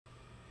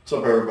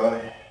What's up,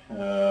 everybody?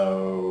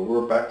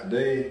 We're back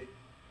today.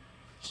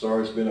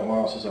 Sorry it's been a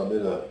while since I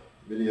did a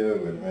video,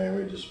 but man,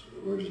 we've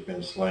just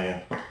been slaying.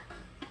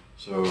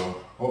 So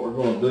what we're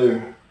going to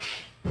do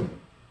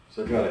is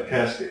I've got a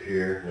casket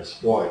here and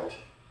it's white.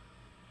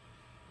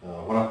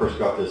 When I first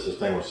got this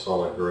thing was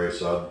solid gray,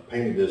 so I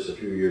painted this a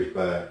few years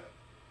back.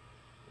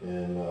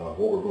 And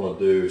what we're going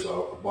to do is I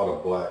bought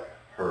a black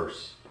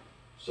hearse.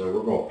 So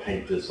we're going to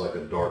paint this like a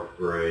dark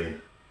gray.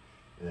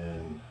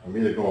 And I'm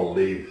either going to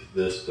leave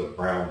this the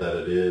brown that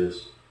it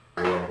is,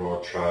 or I'm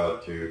going to try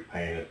to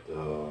paint it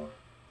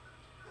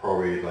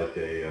probably like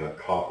a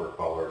copper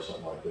color or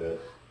something like that.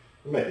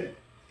 Make it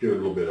give it a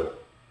little bit of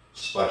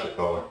splash of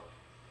color.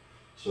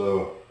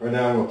 So right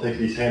now I'm going to take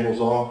these handles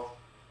off.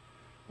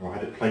 I'm going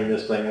to have to clean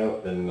this thing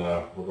up, and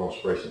we're going to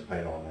spray some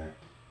paint on there.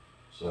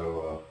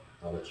 So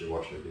I'll let you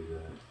watch me do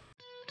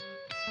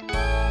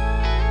that.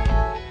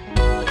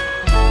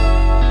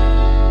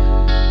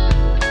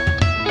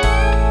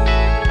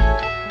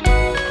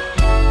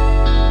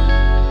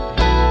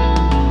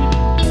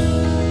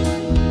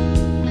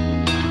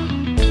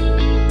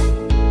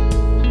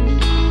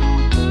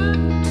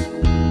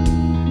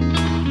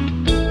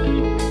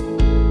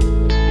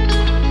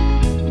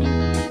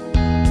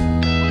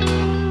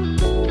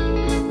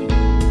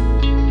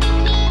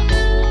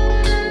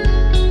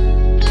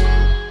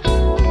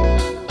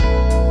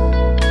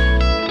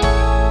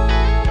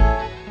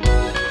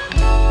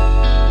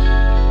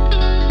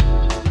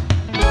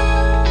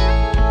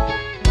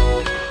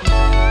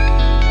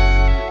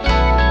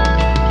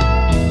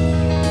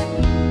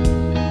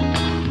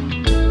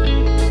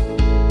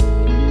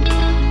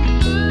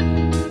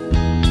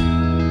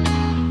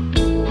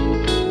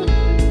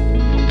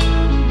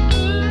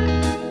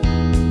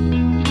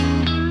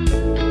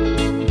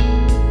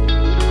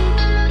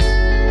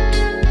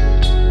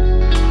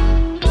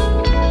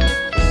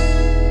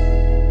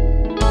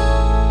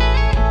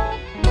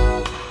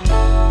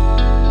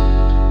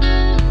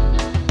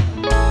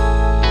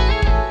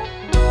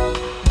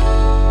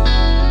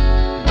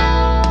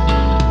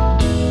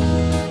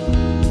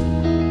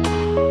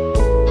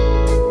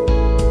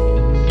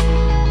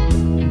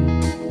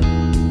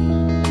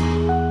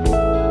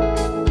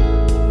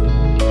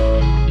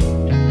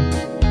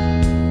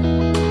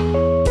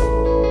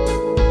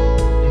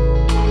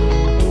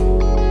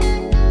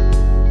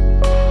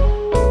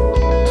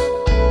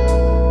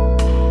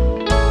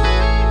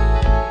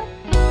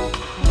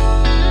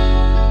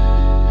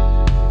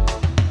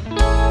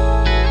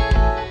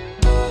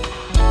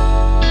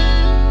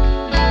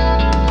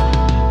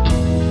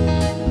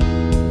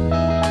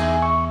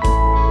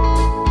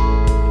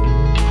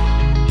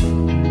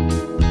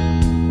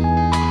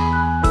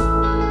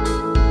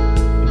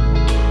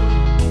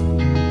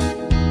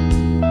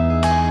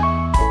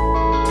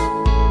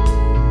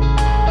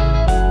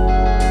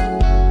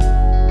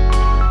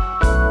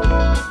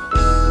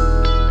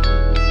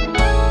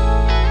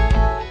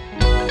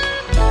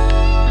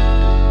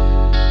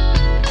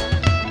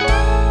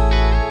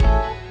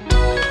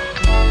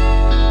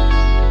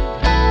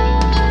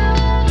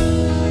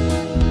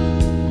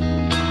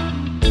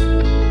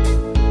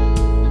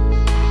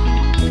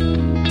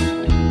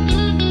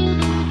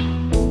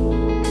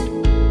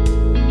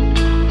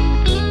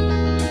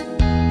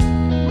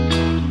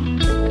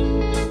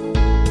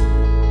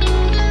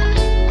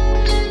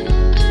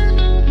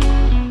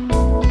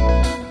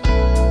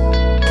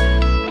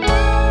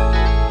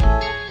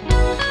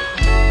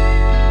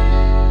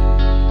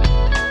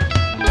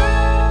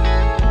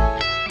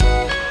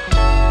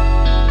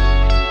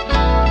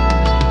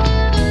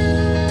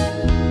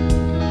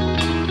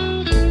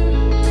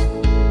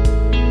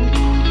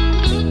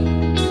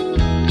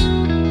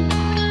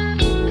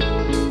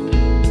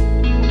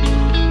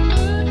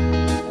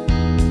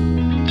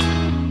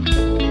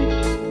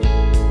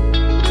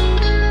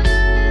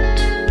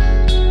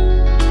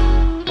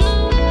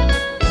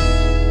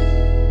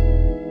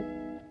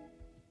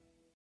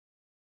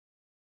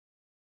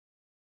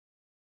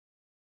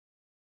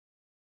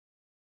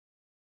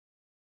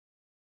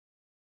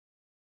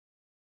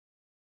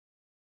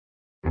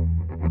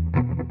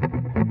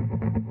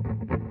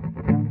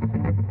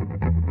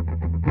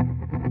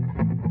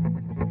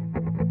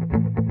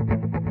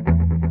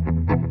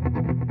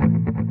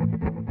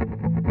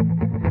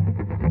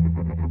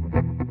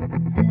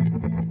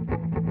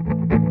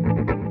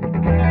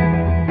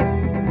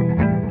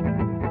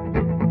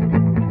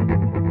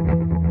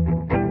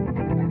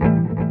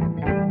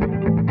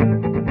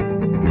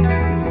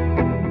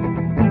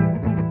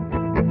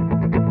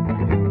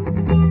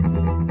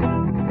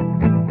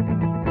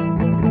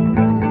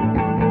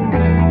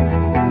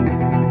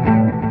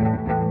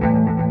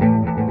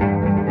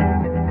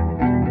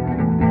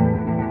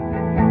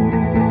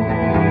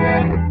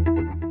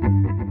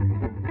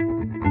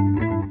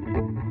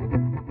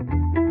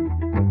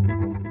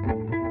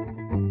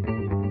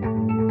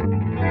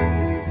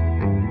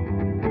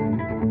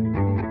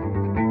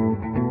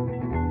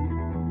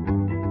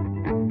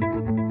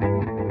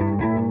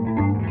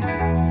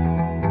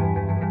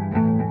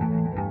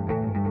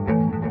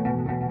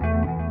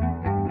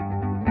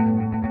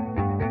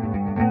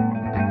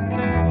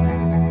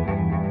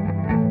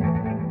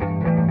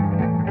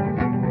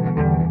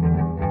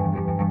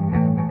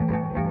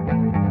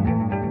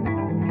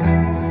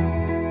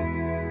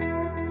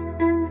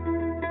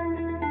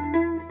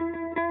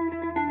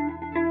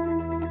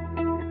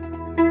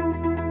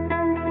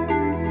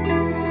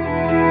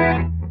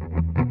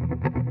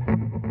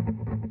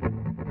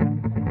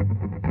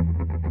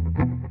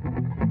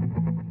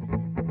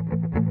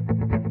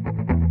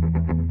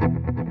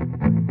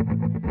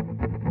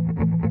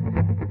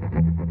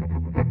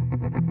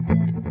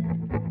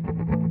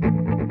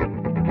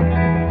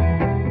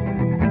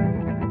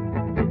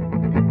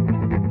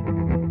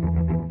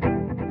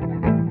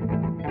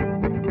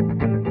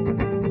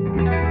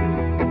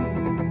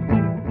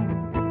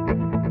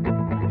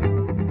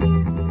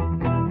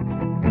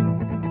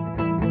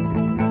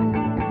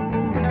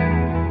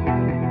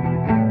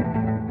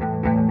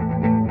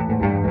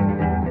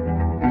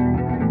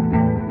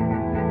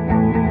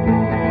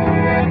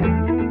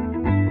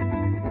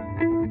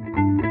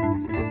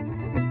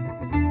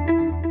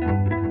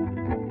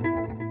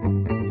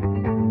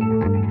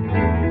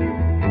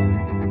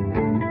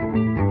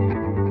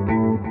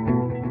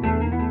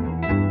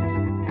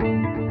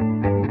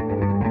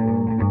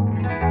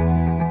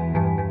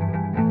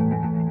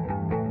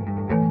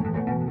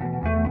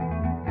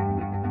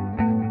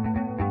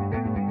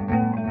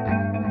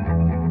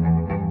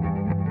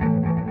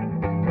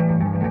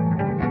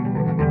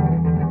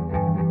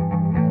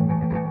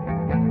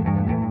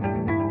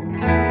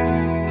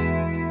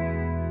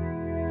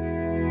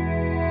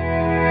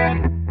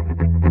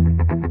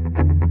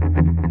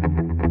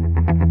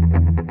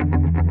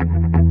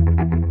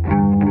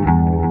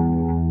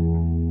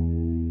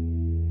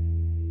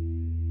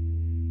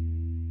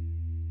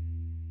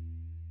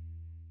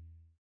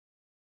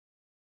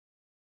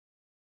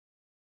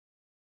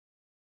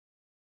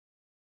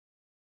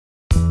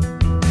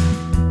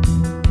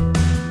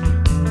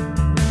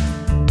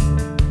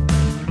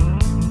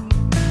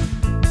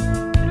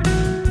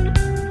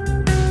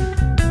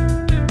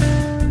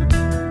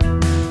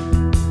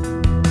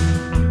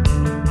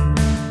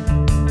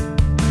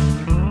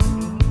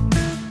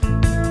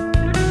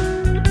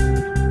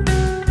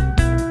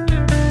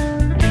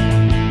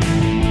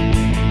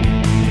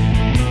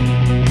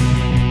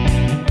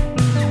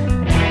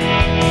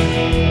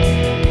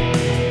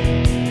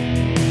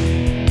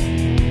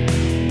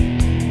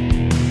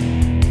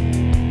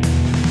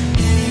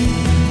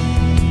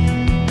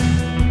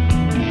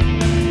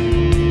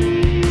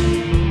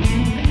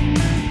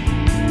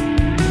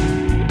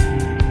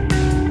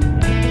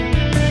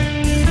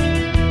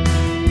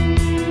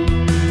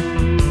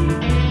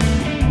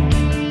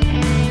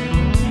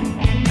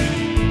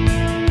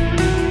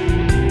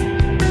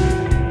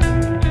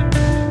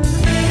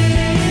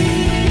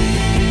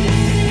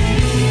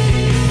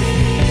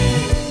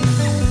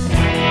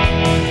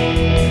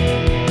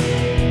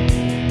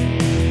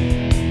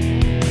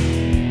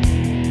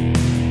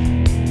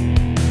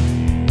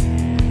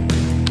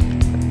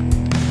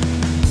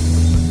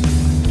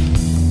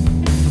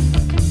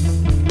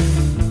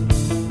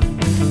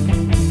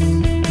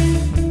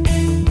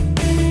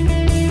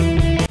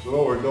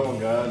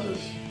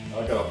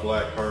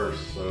 black hearse,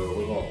 so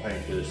we're going to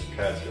paint this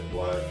casket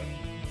black.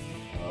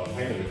 I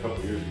painted it a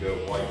couple years ago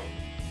white.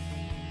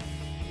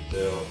 You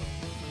can tell.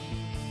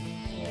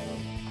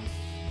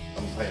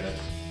 I'm painting it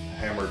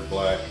hammered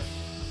black.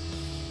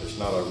 It's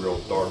not a real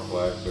dark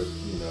black, but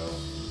you know,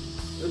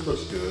 it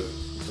looks good.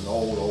 It's an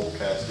old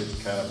casket,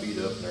 kind of beat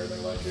up and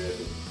everything like that.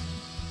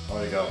 But I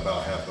only got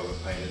about half of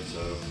it painted,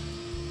 so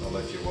I'll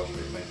let you watch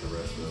me paint the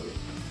rest of it.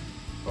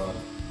 Fun.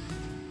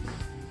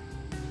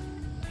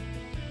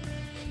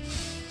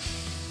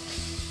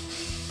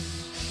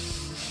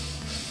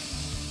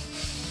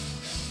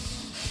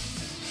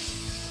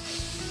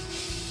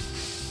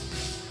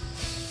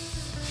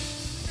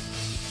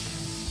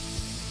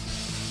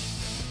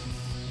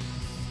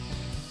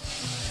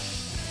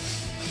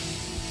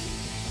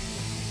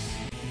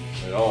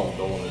 And all I'm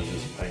doing is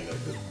just paint it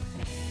with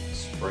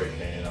spray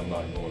can. I'm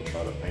not going to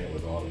try to paint it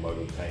with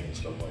automotive paint and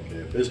stuff like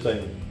that. If this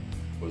thing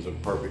was in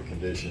perfect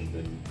condition,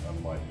 then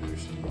I might do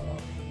some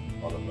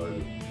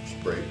automotive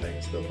spray paint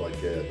and stuff like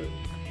that. But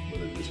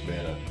with it just being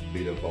a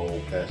beat up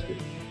old casket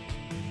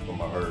for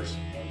my hearse,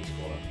 I'm just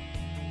going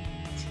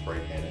to spray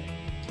can it.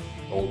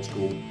 Old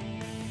school.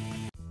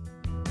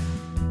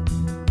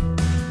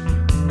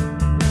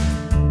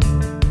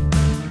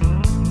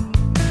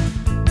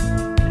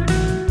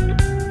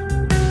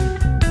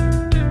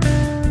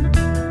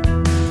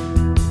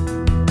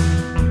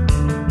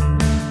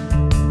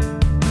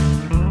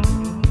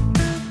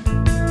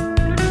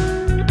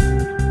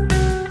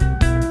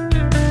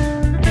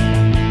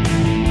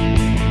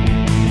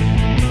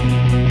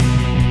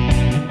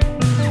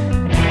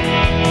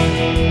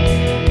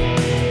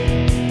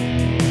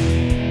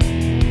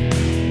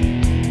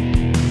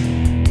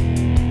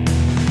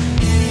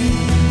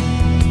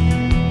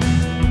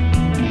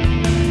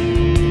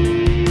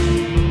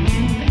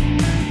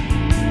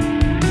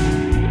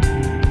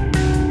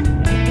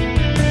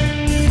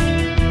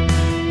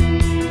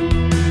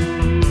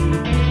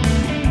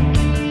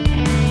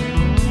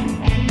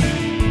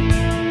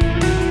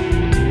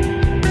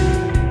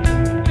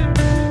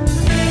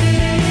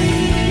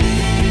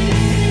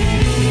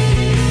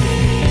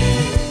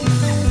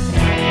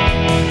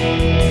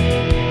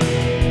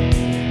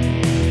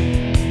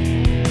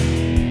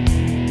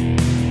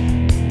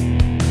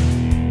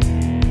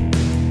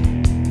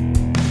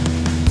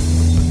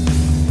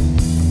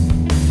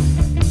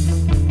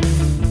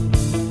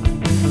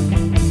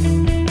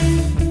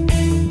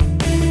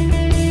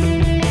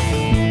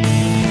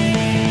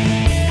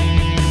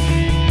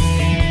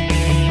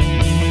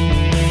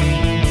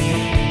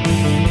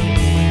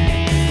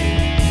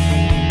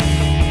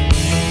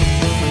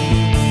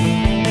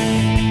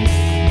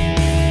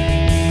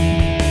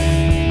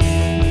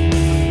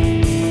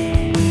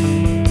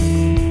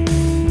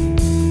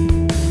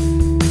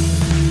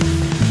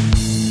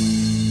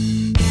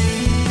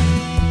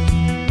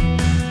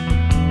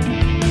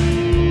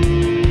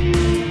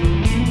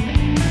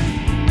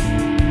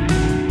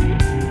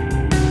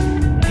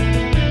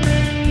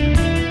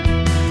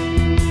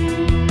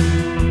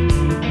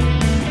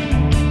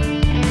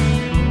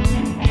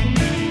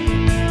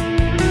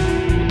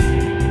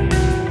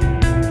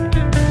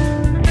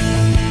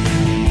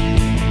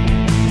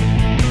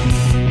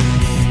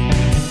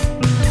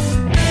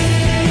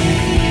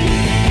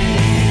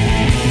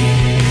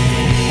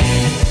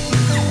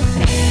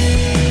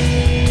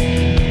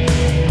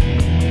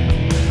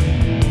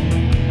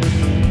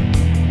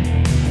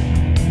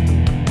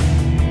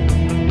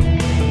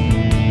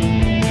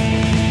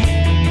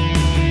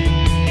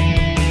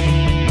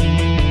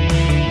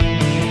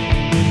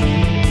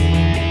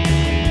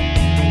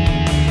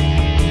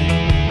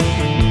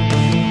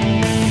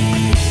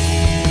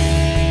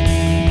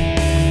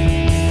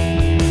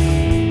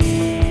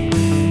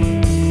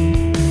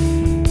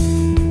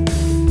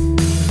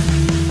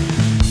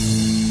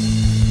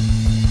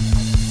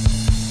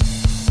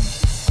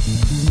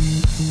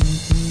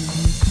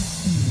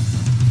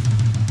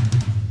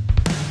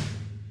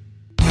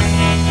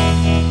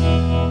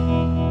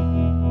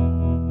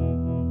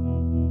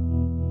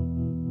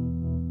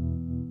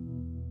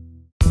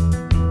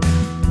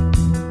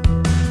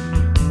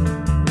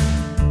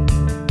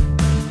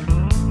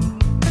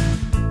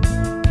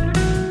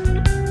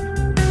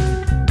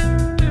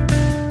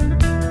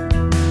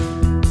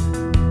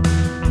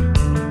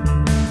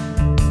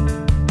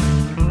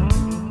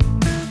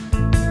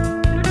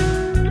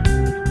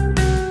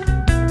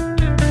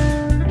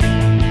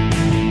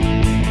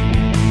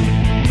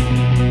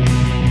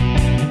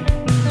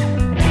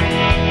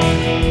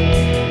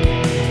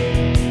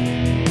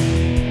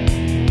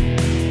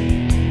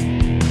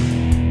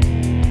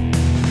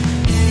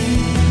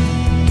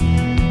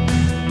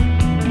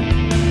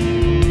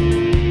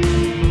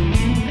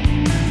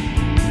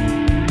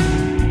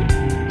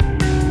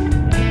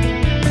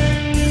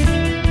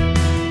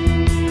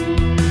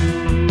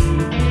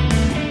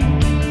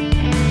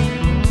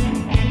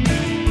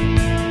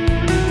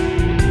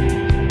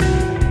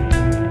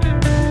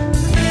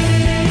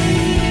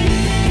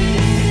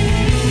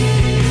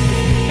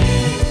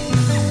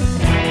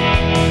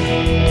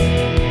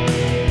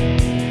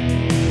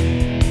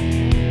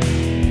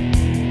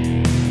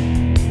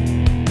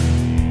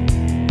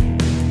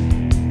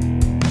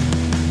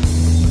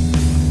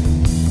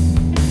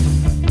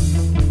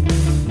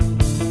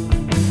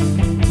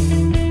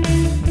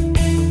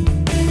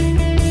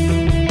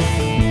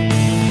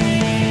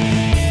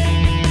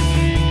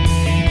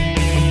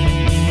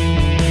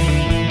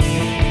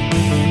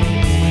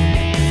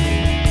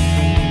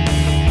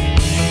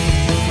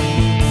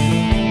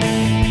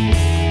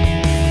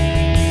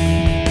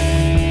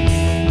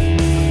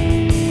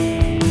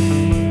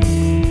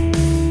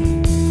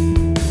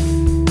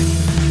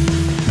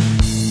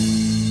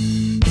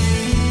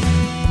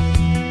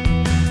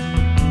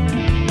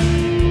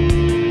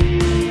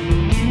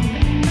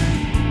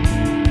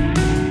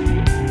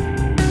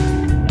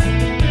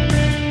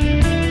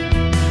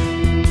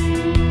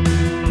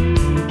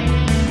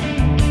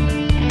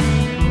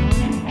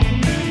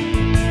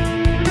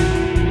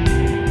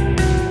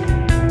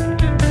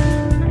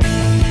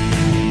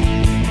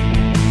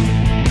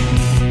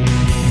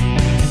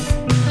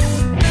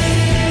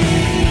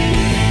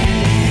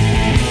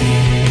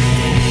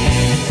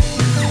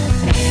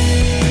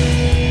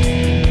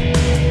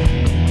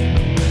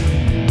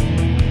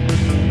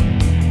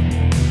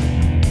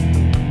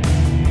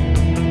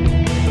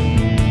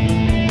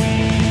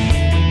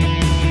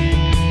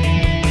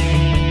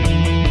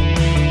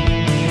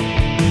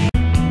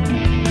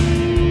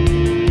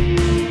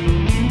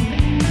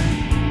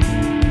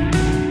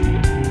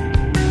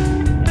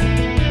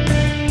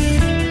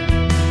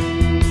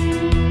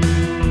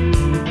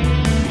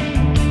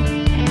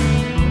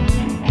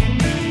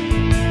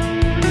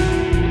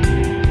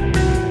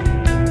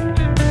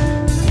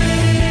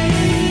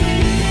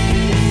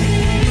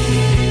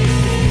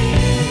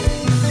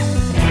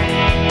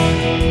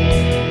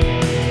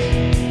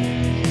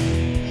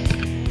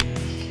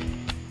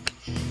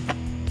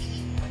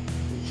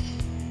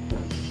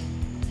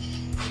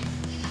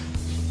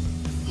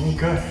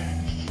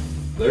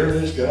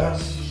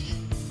 guys,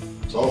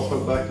 it's all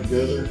put back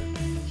together.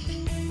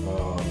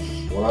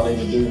 What I need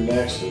to do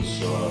next is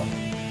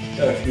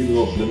got a few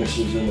little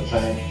blemishes in the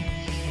paint.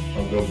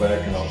 I'll go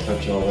back and I'll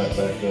touch all that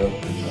back up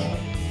and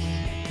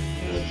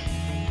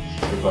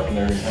see if I can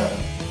everything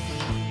happen.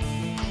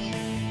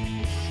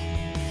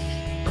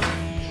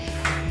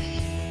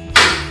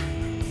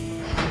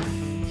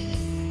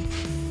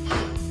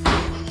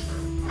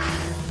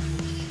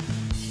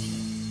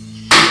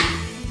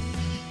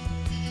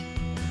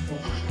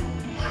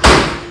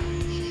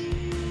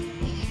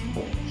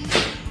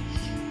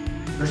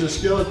 There's a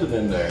skeleton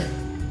in there.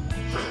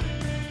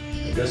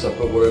 I guess I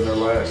put one in there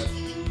last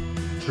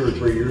 2 or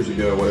 3 years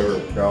ago, whatever, I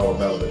forgot all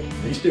about it.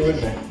 He's still in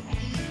there.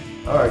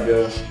 Alright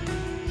guys.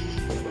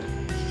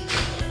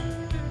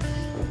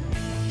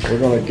 We're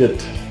gonna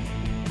get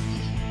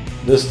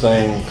this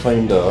thing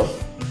cleaned up.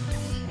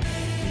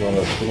 We're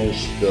gonna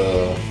finish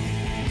the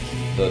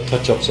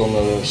touch-ups on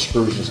the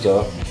screws and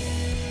stuff.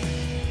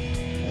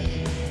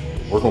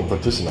 We're gonna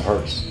put this in the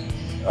hearse.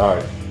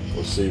 Alright,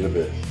 we'll see you in a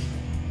bit.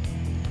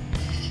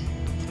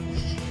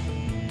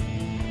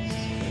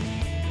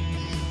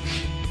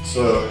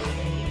 So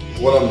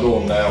what I'm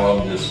doing now,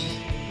 I'm just,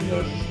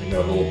 a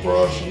little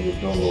brush, I'm just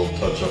doing a little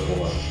touch up on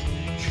the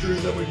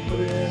screws that we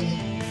put in.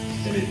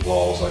 Any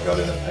flaws I got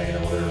in the paint or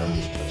whatever, I'm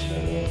just touching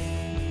it up.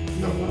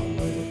 Nothing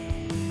later.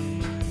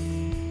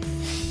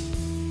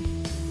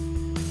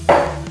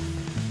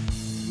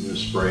 I'm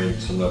just spraying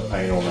some of that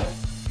paint on a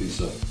piece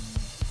of,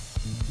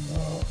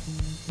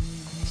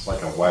 it's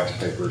like a wax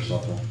paper or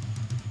something.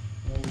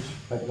 I'm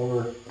just painting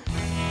over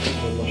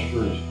my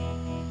screws.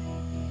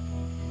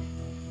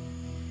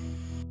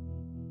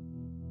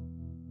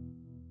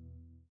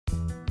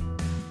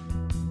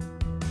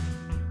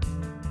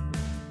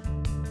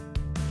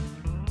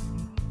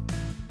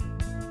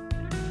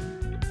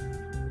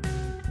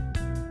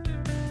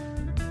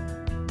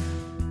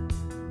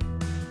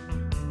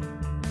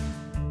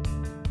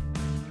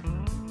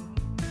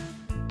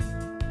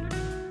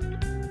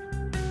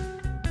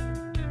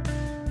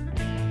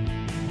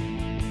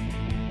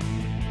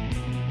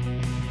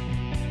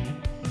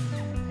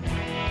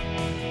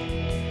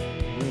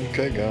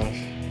 Okay guys,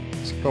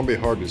 it's going to be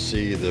hard to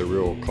see the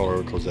real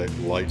color because that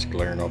light's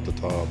glaring off the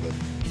top, but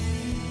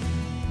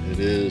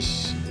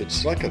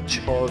it's like a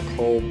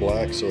charcoal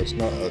black, so it's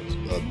not a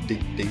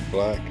deep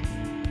black,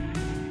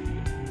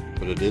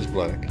 but it is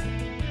black.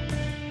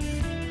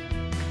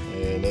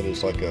 And that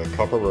is like a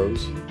copper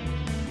rose.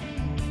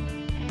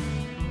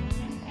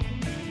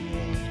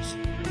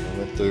 I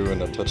went through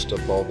and I touched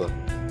up all the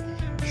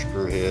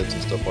screw heads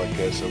and stuff like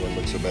that so it wouldn't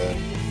look so bad.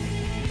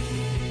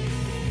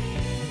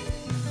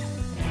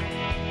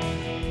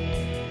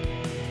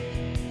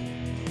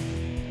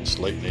 It's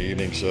late in the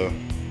evening, so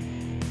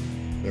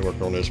been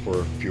working on this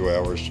for a few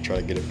hours to try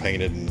to get it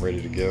painted and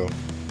ready to go.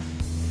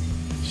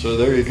 So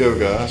there you go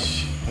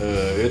guys,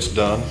 it's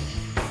done.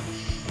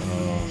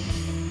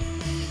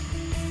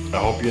 I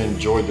hope you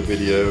enjoyed the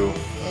video.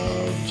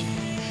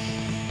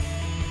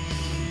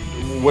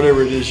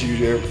 Whatever it is you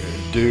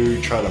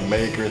do, try to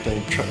make or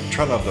anything,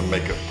 try not to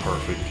make it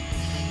perfect.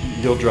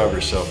 You'll drive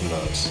yourself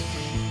nuts.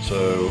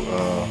 So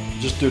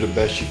just do the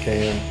best you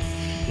can.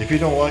 If you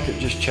don't like it,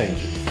 just change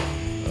it.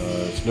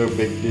 It's no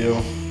big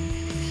deal.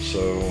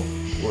 So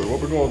what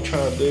we're going to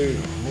try to do,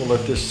 I'm going to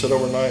let this sit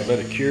overnight, let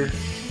it cure.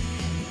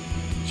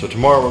 So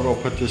tomorrow we're going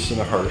to put this in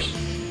a hearse.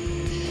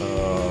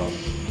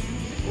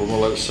 We're going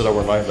to let it sit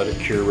overnight, let it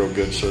cure real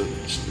good so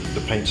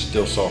the paint's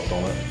still soft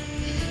on it.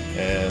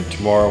 And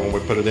tomorrow when we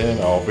put it in,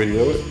 I'll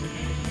video it.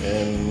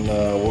 And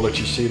we'll let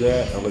you see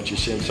that. I'll let you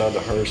see inside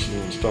the hearse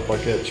and stuff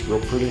like that. It's real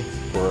pretty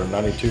for a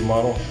 92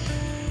 model.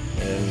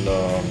 And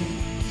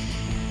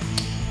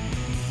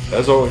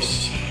as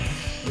always,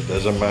 it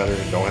doesn't matter.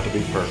 It don't have to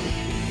be perfect.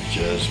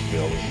 Just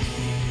build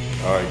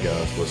it. Alright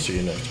guys, we'll see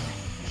you next time.